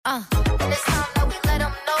It's time that we let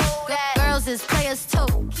them know that girls is players too.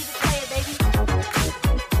 Keep it playing,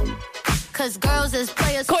 baby. Cause girls is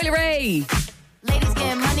players too. Coily Ray. Ladies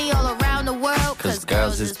getting money all around the world. Cause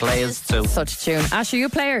girls is players too. Such a tune. Ash, are you a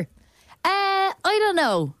player? I don't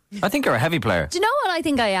know. I think you're a heavy player. Do you know what I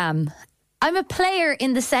think I am? I'm a player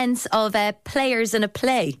in the sense of players in a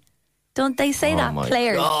play. Don't they say that? My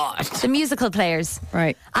Players. God. The musical players.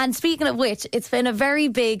 Right. And speaking of which, it's been a very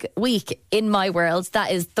big week in my world.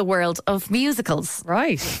 That is the world of musicals.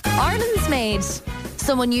 Right. Ireland's made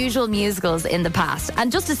some unusual musicals in the past.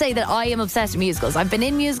 And just to say that I am obsessed with musicals. I've been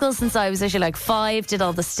in musicals since I was actually like 5, did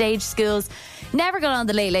all the stage schools. Never got on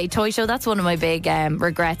the Late Late Toy Show. That's one of my big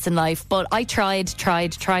regrets in life. But I tried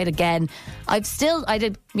again. I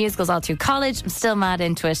did musicals all through college. I'm still mad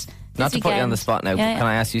into it. Not to put you on the spot now, can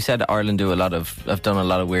I ask, you said Ireland have done a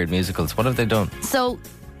lot of weird musicals. What have they done? So,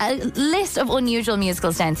 a list of unusual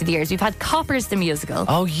musicals down through the years. We've had Coppers the musical.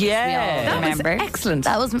 Oh, yeah. That remember. was excellent.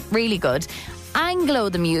 That was really good. Anglo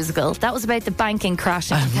the musical. That was about the banking crash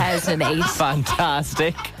in 2008.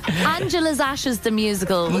 Fantastic. Angela's Ashes the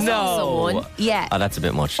musical was also one. Yeah. Oh, that's a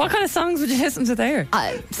bit much. What kind of songs would you listen to there?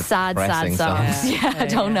 Sad depressing songs. songs. Yeah, I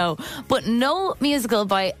don't know. But no musical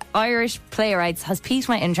by Irish playwrights has piqued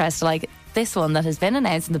my interest like this one that has been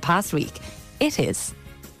announced in the past week. It is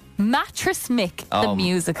Mattress Mick, the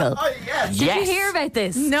musical. Did you hear about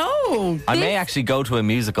this? No. I may actually go to a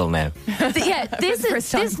musical now.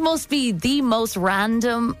 This must be the most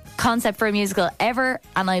random concept for a musical ever,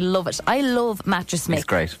 and I love it. I love Mattress Mick. It's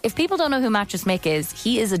great. If people don't know who Mattress Mick is,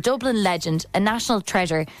 he is a Dublin legend, a national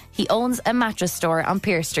treasure. He owns a mattress store on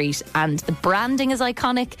Pier Street, and the branding is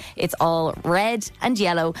iconic. It's all red and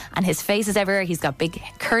yellow, and his face is everywhere. He's got big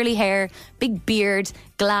curly hair, big beard,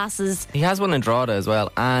 glasses. He has one in Drogheda as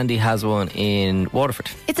well, and he has one in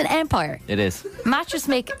Waterford. It's an empire. It is. Mattress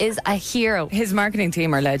Mick is a hero. His marketing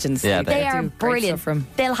team are legends. Yeah, They are do great brilliant. stuff from.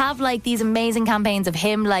 They'll have like these amazing campaigns of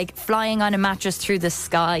him like flying on a mattress through the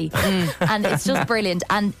sky, and it's just brilliant.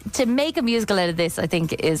 And to make a musical out of this, I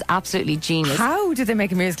think, is absolutely genius. How did they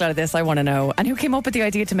make a musical out of this? I want to know. And who came up with the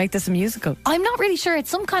idea to make this a musical? I'm not really sure. It's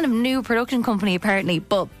some kind of new production company apparently,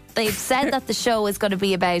 but they've said that the show is going to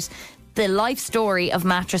be about the life story of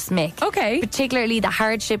Mattress Mick. Okay. Particularly the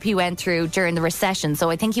hardship he went through during the recession. So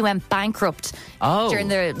I think he went bankrupt during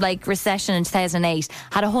the recession in 2008.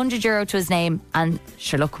 Had €100 to his name, and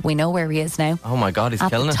sure, look, we know where he is now. Oh my God, he's at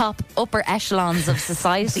killing the it. top upper echelons of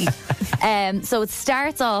society. So it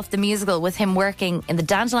starts off the musical with him working in the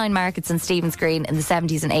Dandelion markets in Stephen's Green in the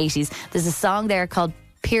 70s and 80s. There's a song there called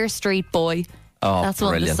Pier Street Boy. Oh, that's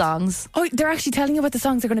one of the brilliant. songs. Oh, they're actually telling you what the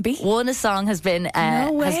songs are going to be? One song has been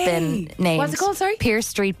named. What's it called, sorry? Pier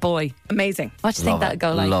Street Boy. Amazing. What do you think that'd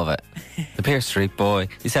go like? Love it. The Pier Street boy.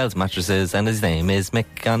 He sells mattresses and his name is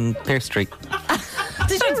Mick on Pier Street.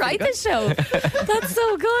 Did you write this show? That's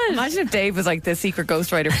so good. Imagine if Dave was like the secret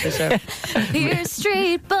ghostwriter for the show. Pier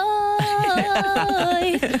Street Boy.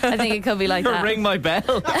 I think it could be like that. Ring my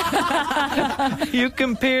bell. You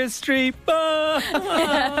can Pier Street boy.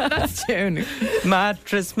 That's tune.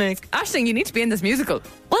 Mattress Mick. Aisling, you need to be in this musical.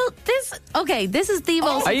 Well, this is the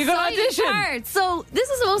most Are you gonna exciting audition? part. So this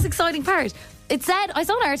is the most exciting part. It said, I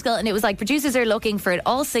saw an article and it was like, producers are looking for an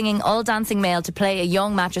all singing, all dancing male to play a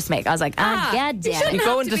young Mattress Mick. I was like, god you damn shouldn't it. You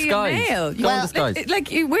go have in to be a disguise. male. Go in disguise.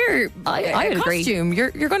 Like you wear I a agree. costume.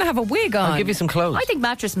 You're going to have a wig on. I'll give you some clothes. I think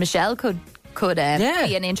Mattress Michelle could be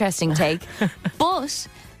an interesting take. But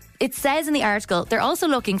it says in the article, they're also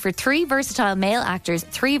looking for 3 versatile male actors,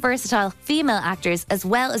 3 versatile female actors, as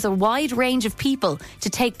well as a wide range of people to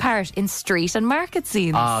take part in street and market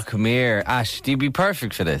scenes. Ah, come here. Ash, do you be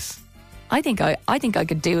perfect for this? I think I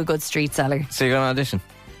could do a good street seller. So you're going to audition?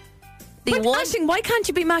 The But one, Aisling, why can't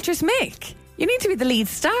you be Mattress Mick? You need to be the lead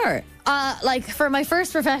star. like for my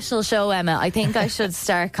first professional show, Emma, I think I should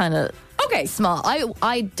start kind of Okay. small.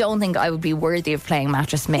 I don't think I would be worthy of playing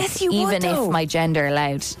Mattress Mick, Yes, you would, even though. if my gender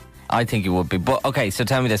allowed. I think you would be. But okay, so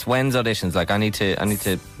tell me this. When's auditions? Like, I need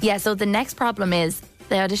to. Yeah, so the next problem is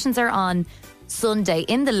the auditions are on Sunday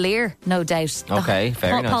in the Lear, no doubt. Okay,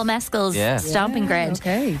 very nice. Paul Mescal's Yeah. stomping ground.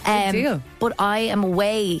 okay, good deal. But I am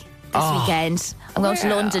away this weekend. I'm going to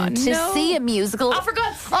Where? London to No. see a musical. Oh, for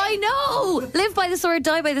God's sake. I know! Live by the sword,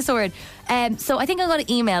 die by the sword. So I think I'm going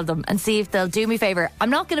to email them and see if they'll do me a favour. I'm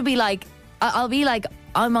not going to be like, I'll be like,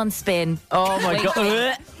 I'm on spin. Oh my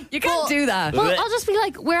God. You can't do that. Well, I'll just be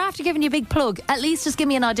like, we're after giving you a big plug. At least just give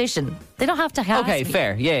me an audition. They don't have to have Okay, me.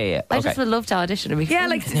 fair. Yeah. I Okay. just would love to audition. It'd be Yeah, fun.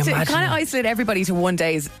 like to imagine? kind of isolate everybody to one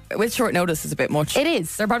day with short notice is a bit much. It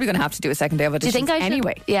is. They're probably going to have to do a second day of auditions Do you think I should?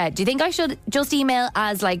 anyway. Yeah. Do you think I should just email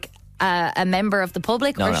as like a member of the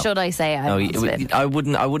public, or should I say I'm on Spin? I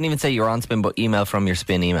wouldn't even say you're on Spin, but email from your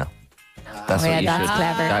Spin email. That's what you that's should.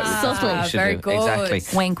 clever. Subtle. Very good.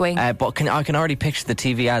 Exactly. Wink, wink. But I can already picture the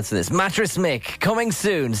TV ads for this. Mattress Mick coming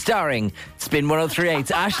soon, starring Spin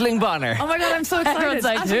 103.8's Aisling Bonner. Oh my God, I'm so excited. Everyone's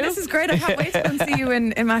like, Aisling, who? this is great. I can't wait to come see you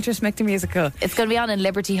in Mattress Mick the musical. It's going to be on in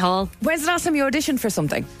Liberty Hall. When's the last time you auditioned for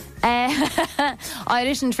something? I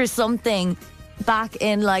auditioned for something back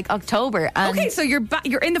in like October. And Okay, so you're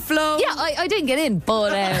in the flow. yeah, I didn't get in,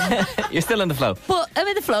 but You're still in the flow. I'm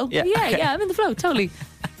in the flow. Yeah. Yeah, I'm in the flow. Totally.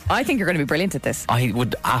 I think you're going to be brilliant at this. I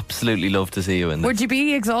would absolutely love to see you in this. Would you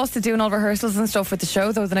be exhausted doing all rehearsals and stuff with the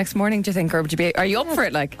show though the next morning, do you think? Or would you be, are you up for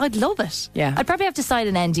it? Like, I'd love it. Yeah. I'd probably have to sign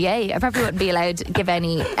an NDA. I probably wouldn't be allowed to give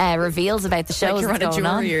any reveals about the show like you're on a going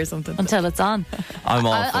on jury or something. until it's on. I'm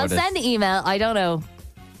all for I'll this. send the email. I don't know.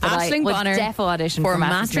 But I Aisling would Bonner defo audition for for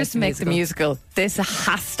Mattress Mick the musical. This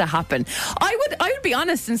has to happen. I would be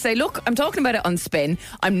honest and say, look, I'm talking about it on Spin.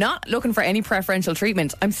 I'm not looking for any preferential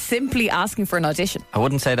treatment. I'm simply asking for an audition. I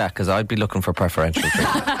wouldn't say that because I'd be looking for preferential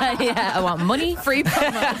treatment. Yeah, I want money, Free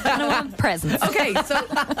promo. and I want presents. Okay, so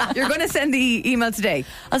you're going to send the email today.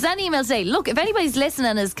 I'll send an email today. Look, if anybody's listening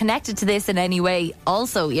and is connected to this in any way,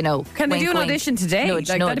 also, you know, Can they wink, do an wink, audition today? nudge,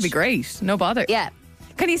 Like, nudge. that'd be great. No bother. Yeah,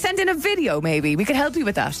 Can you send in a video maybe? We could help you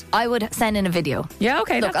with that. I would send in a video. Yeah,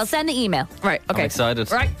 okay. Look, I'll send an email. Right, okay. I'm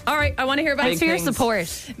excited. Right, all right. I want to hear about Thanks for your things.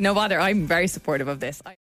 support. No bother. I'm very supportive of this.